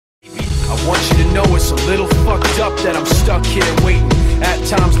Want you to know it's a little fucked up that I'm stuck here waiting, at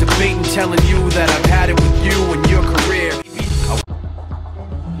times debating, telling you that I've had it with you and your career.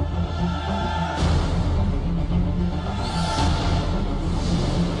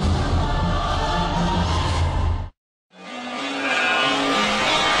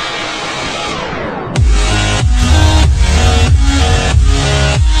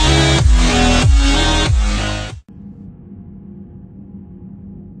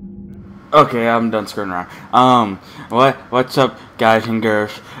 Okay, I'm done screwing around. What's up, guys and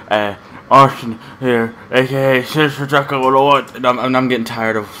girls? Austin here, aka Sister Chucko, and I'm getting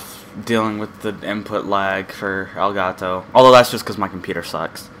tired of dealing with the input lag for Elgato. Although that's just because my computer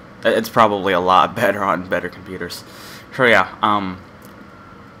sucks. It's probably a lot better on better computers. So yeah,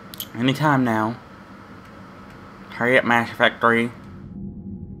 anytime now. Hurry up, Mass Effect 3.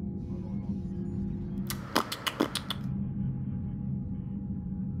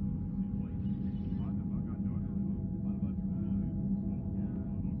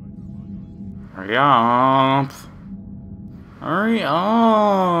 Hurry up! Hurry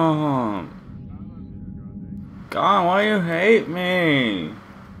up! God, why you hate me?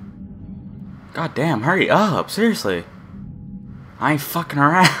 God damn, hurry up! Seriously, I ain't fucking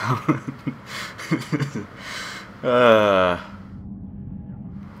around. God,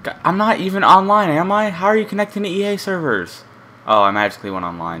 I'm not even online, am I? How are you connecting to EA servers? Oh, I magically went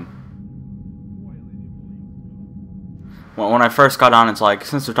online. When I first got on, it's like,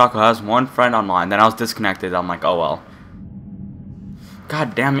 Sister Taco has one friend online. Then I was disconnected. I'm like, oh well.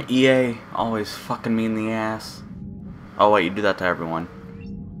 God damn it, EA. Always fucking me in the ass. Oh wait, you do that to everyone.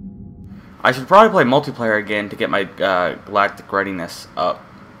 I should probably play multiplayer again to get my galactic readiness up.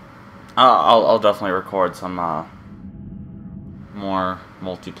 I'll definitely record some more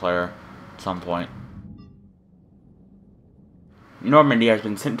multiplayer at some point. Normandy has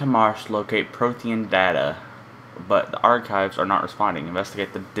been sent to Mars to locate Prothean data, but the archives are not responding.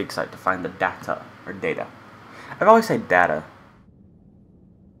 Investigate the dig site to find the data, or data. I've always said data.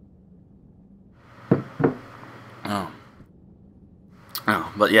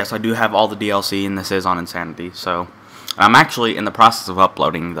 Oh, but yes, I do have all the DLC, and this is on Insanity, so I'm actually in the process of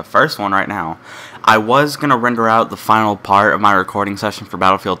uploading the first one right now. I was going to render out the final part of my recording session for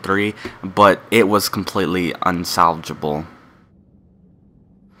Battlefield 3, but it was completely unsalvageable.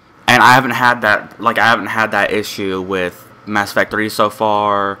 And I haven't had that issue with Mass Effect 3 so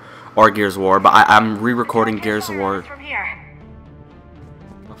far, or Gears of War, but I'm re-recording Gears of War.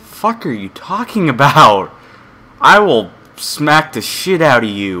 The fuck are you talking about? I will smack the shit out of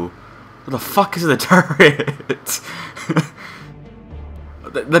you. What the fuck is the turret?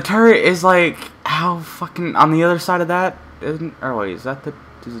 the turret is like, how fucking, on the other side of that, isn't, or wait, is that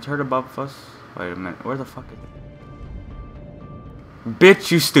is the turret above us? Wait a minute, where the fuck is it? Bitch,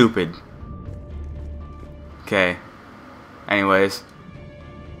 you stupid. Okay. Anyways.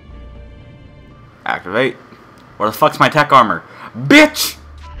 Activate. Where the fuck's my tech armor? Bitch!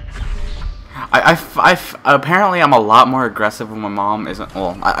 Apparently I'm a lot more aggressive when my mom isn't,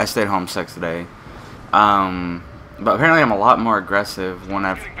 well, I stayed home sick today. But apparently I'm a lot more aggressive when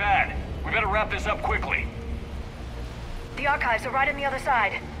I've... Getting bad. We better wrap this up quickly. The archives are right on the other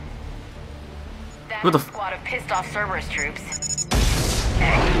side. That's Who the a squad of pissed off Cerberus troops.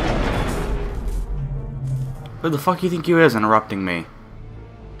 Who the fuck you think you is interrupting me?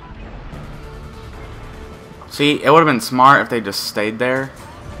 See, it would have been smart if they just stayed there.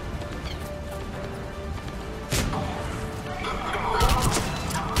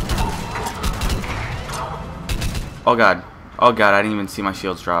 Oh god. Oh god, I didn't even see my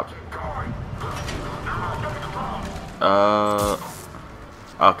shields drop.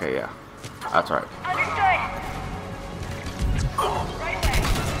 Okay, yeah. That's right.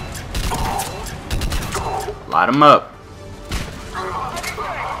 Light them up.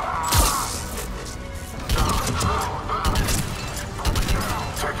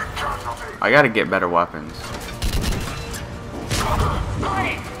 I gotta get better weapons.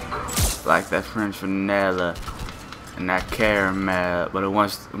 Like that French vanilla and that caramel, but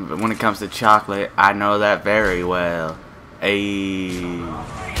when it comes to chocolate, I know that very well. Ayy,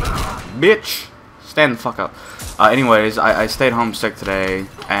 bitch, stand the fuck up. Anyways, I stayed home sick today,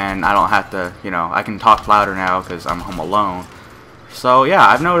 and I don't have to, you know, I can talk louder now because I'm home alone. So yeah,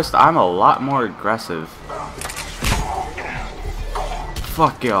 I've noticed I'm a lot more aggressive.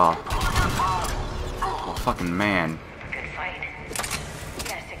 Fuck y'all. Oh, fucking man. Good fight.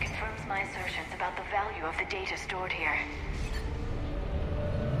 Yes, it confirms my assertions about the value of the data stored here.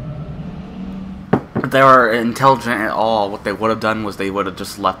 If they were intelligent at all, what they would have done was they would have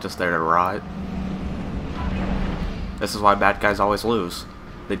just left us there to rot. This is why bad guys always lose.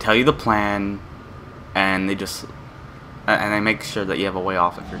 They tell you the plan, and they just and they make sure that you have a way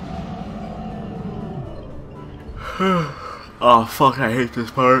off if you're. Oh fuck! I hate this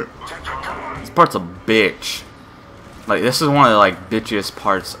part. This part's a bitch. Like, this is one of the like bitchiest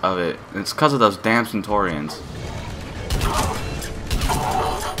parts of it. And it's because of those damn Centaurians.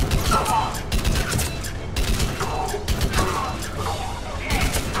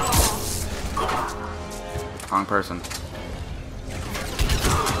 Wrong person.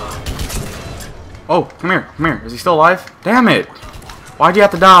 Oh, come here, come here. Is he still alive? Damn it! Why'd you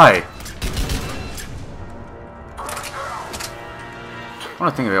have to die? I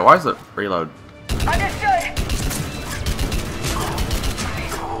want to think of it. Why is it reload? Understood.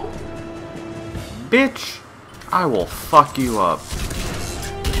 Bitch! I will fuck you up.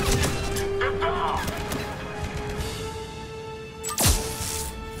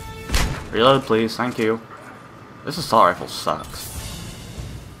 Reload, please. Thank you. This assault rifle sucks.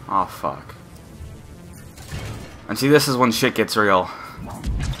 Oh, fuck. And see, this is when shit gets real.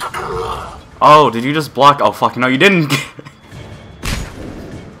 Oh, did you just block? Oh, fuck. No, you didn't.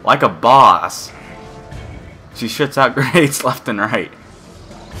 Like a boss. She shits out grenades left and right.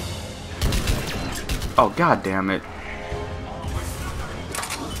 Oh, god damn it.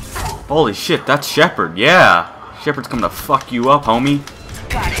 Holy shit, that's Shepard. Yeah. Shepard's coming to fuck you up, homie.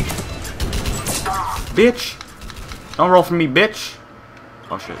 Got it. Bitch. Don't roll for me, bitch.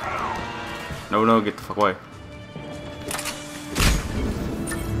 Oh, shit. No, no, get the fuck away.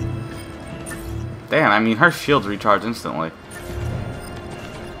 Damn, I mean, her shields recharge instantly.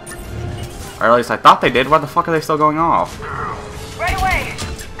 Or at least I thought they did. Why the fuck are they still going off? Right away.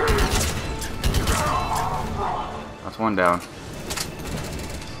 That's one down.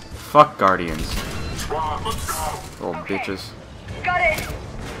 Fuck Guardians. Little bitches. Got it.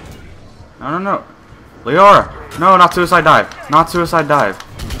 No, no, no. Leora! No, not suicide dive. Not suicide dive.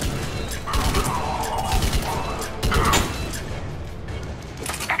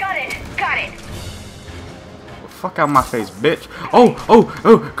 Got it. Got it. Fuck out my face, bitch. Oh, oh,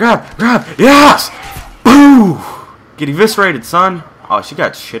 oh, grab, grab. Yes! Boo! Get eviscerated, son. Oh, she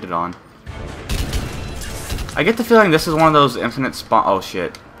got shitted on. I get the feeling this is one of those infinite spawn. Oh,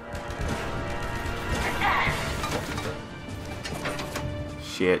 shit.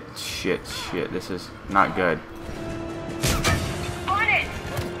 Shit, shit, shit. This is not good. On it.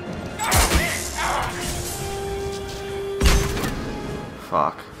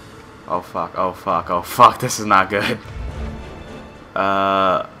 Fuck. Oh, fuck. Oh, fuck. Oh, fuck. This is not good.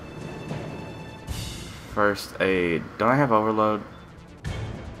 First aid. Don't I have overload?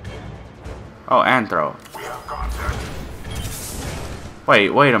 Oh, and throw.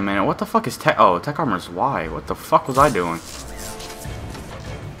 Wait a minute. What the fuck is tech? Oh, tech armor's Y. What the fuck was I doing?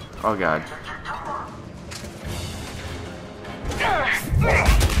 Oh, God.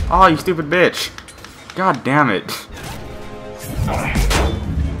 Oh, you stupid bitch. God damn it.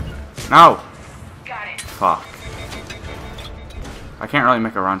 No. Got it. Fuck. I can't really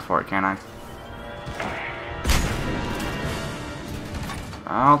make a run for it, can I?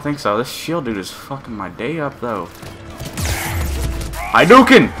 I don't think so. This shield dude is fucking my day up, though.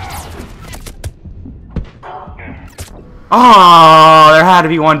 Hadouken! Oh, there had to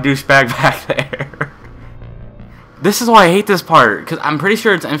be one douchebag back there. This is why I hate this part, because I'm pretty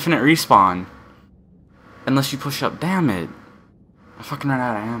sure it's infinite respawn. Unless you push up. Damn it. I fucking ran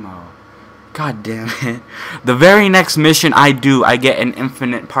out of ammo. God damn it. The very next mission I do, I get an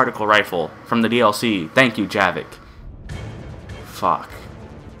infinite particle rifle from the DLC. Thank you, Javik. Fuck.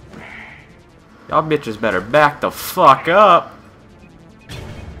 Y'all bitches better back the fuck up.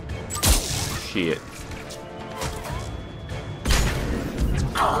 Shit.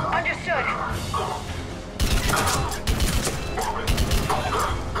 Understood.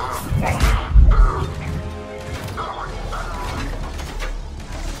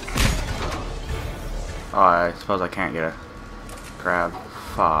 Oh, I suppose I can't get a grab.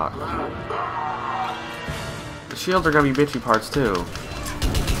 Fuck. The shields are gonna be bitchy parts too.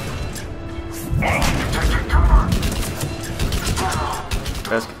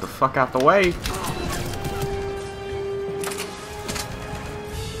 Let's get the fuck out the way.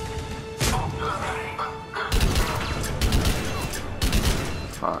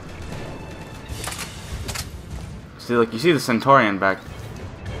 Fuck. See, like, you see the Centaurian back.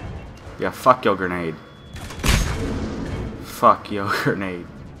 Yeah, fuck your grenade. Fuck your grenade.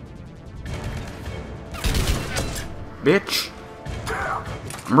 Bitch.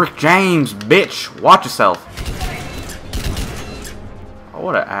 I'm Rick James, bitch. Watch yourself. Oh,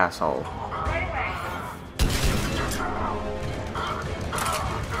 what an asshole.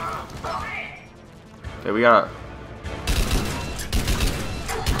 Okay, we gotta...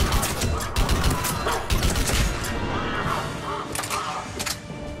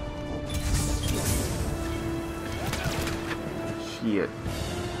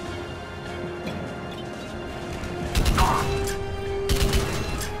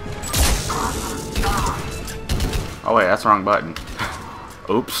 Oh wait, that's the wrong button.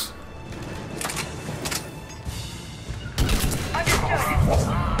 Oops.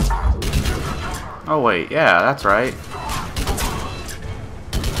 Oh wait, yeah, that's right.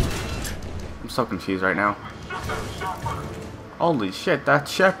 I'm so confused right now. Holy shit,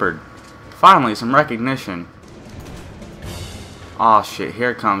 that's Shepard. Finally, some recognition. Aw shit,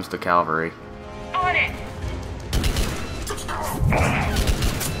 here comes the cavalry. On it.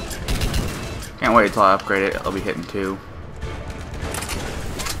 Can't wait until I upgrade it. I'll be hitting 2.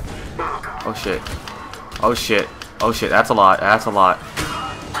 Oh shit. Oh shit. Oh shit, that's a lot. That's a lot.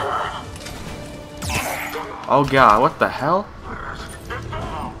 Oh god, what the hell?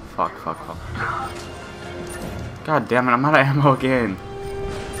 Fuck, fuck, fuck. God damn it, I'm out of ammo again.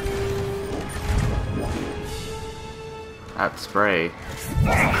 That spray.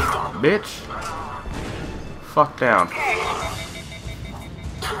 Bitch. Fuck down.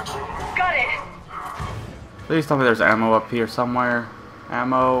 Got it. Please tell me there's ammo up here somewhere.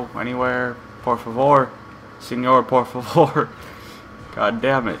 Ammo, anywhere. Por favor. Senor, por favor. God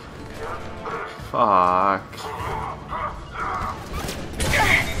damn it. Fuck.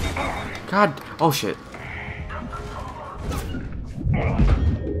 God. Oh shit.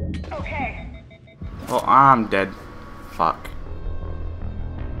 Okay. Well, I'm dead. Fuck.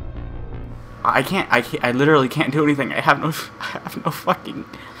 I literally can't do anything. I have no fucking...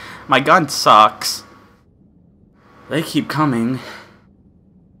 My gun sucks. They keep coming.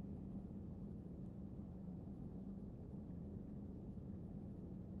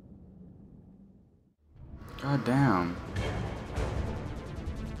 God damn.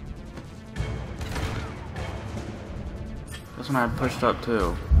 This one I had pushed up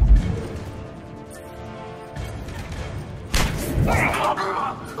too.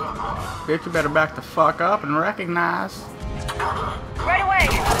 Bitch, you better back the fuck up and recognize. Right away.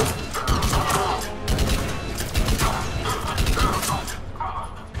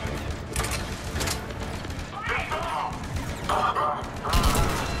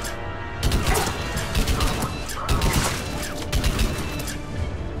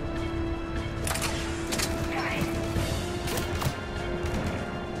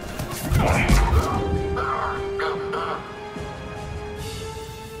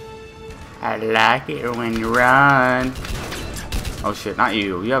 I like it when you run. Oh shit, not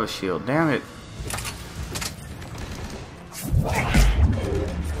you. You have a shield. Damn it.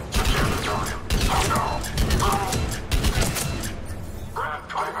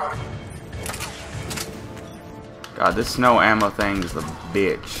 God, this snow ammo thing is the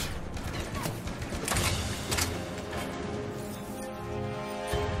bitch.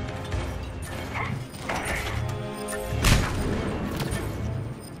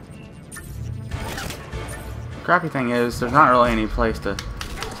 Crappy thing is, there's not really any place to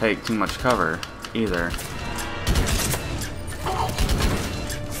take too much cover either.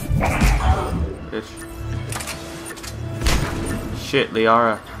 Bitch. Shit,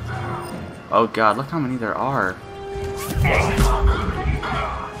 Liara. Oh god, look how many there are.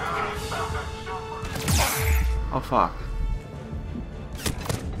 Oh fuck.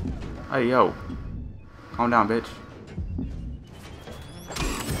 Hey yo. Calm down, bitch.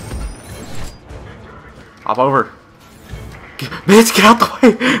 Hop over. Bitch, get out the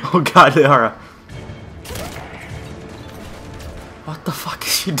way! Oh god, Liara. What the fuck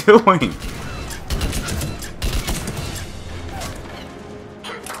is she doing?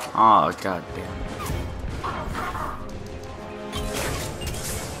 Oh god damn.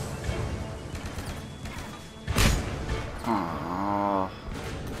 Oh.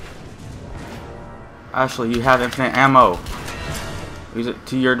 Ashley, you have infinite ammo. Use it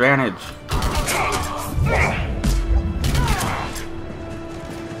to your advantage.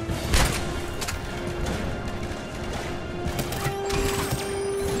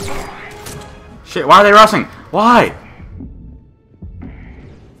 Shit, why are they rushing? Why?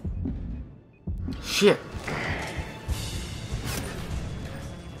 Shit.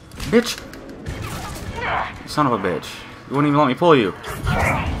 Bitch. Son of a bitch. You wouldn't even let me pull you.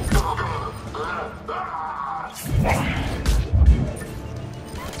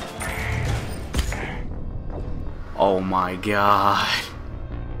 Oh my god.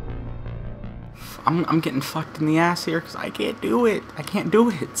 I'm getting fucked in the ass here because I can't do it. I can't do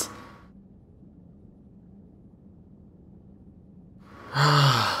it.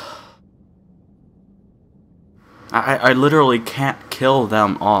 I literally can't kill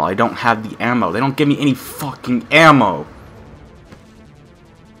them all. I don't have the ammo. They don't give me any fucking ammo.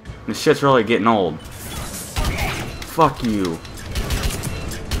 This shit's really getting old. Fuck you.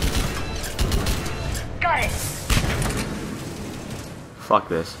 Got it. Fuck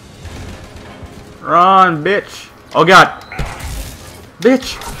this. Run, bitch. Oh god.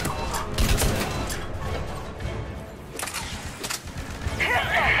 Bitch.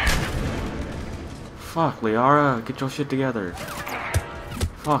 Fuck, Liara, get your shit together.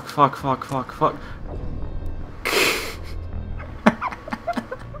 Fuck.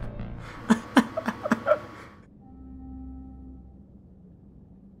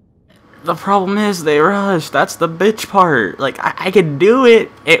 The problem is they rush. That's the bitch part. Like, I could do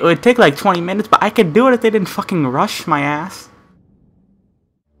it. It would take like 20 minutes, but I could do it if they didn't fucking rush my ass.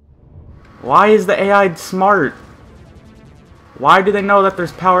 Why is the AI smart? Why do they know that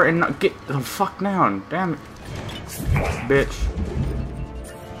there's power in... Get the fuck down. Damn it. Bitch.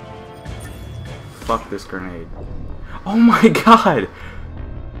 Fuck this grenade. Oh my god.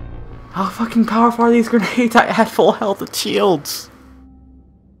 How fucking powerful are these grenades? I had full health with shields.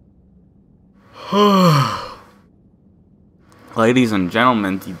 Ladies and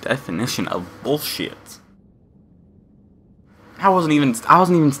gentlemen, the definition of bullshit. I wasn't even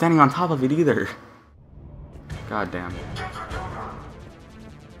standing on top of it either. God damn it.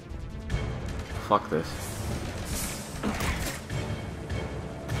 Fuck this.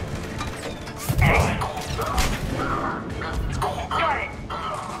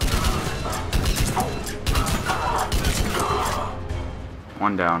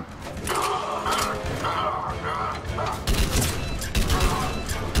 One down.